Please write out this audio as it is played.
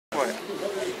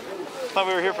thought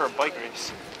we were here for a bike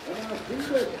race.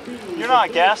 You're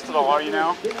not gassed at all, are you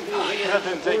now? That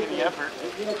didn't take any effort.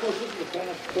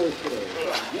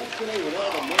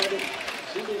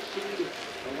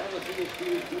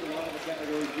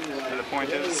 And the point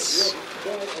is,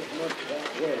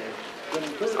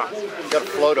 you gotta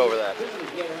float over that.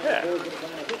 yeah,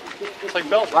 it's like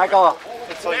Belgium.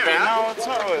 It's like, no, it's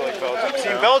not really like Belgium. See,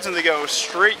 in Belgium they go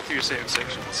straight through same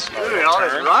sections. Dude, all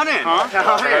this running.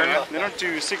 Huh? They don't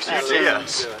do 6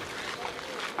 U-turns.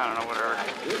 I don't know, whatever.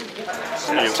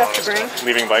 Stuff to bring.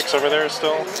 Leaving bikes over there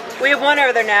still? We have one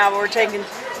over there now, but we're taking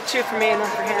 2 for me and 1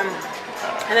 for him.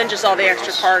 And then just all the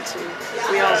extra parts and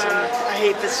wheels. And I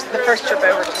hate this. The first trip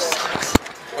over just sucks.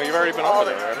 Well, you've already been over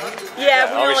there, right?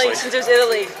 Yeah, we obviously. only, since it was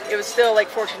Italy, it was still like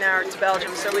 14 hours to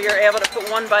Belgium. So we were able to put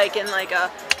one bike in like a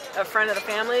friend of the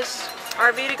family's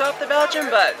RV to go up to Belgium,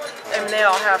 but I mean, they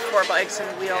all have 4 bikes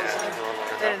and wheels, and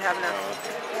they didn't have enough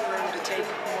room to take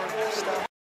more stuff.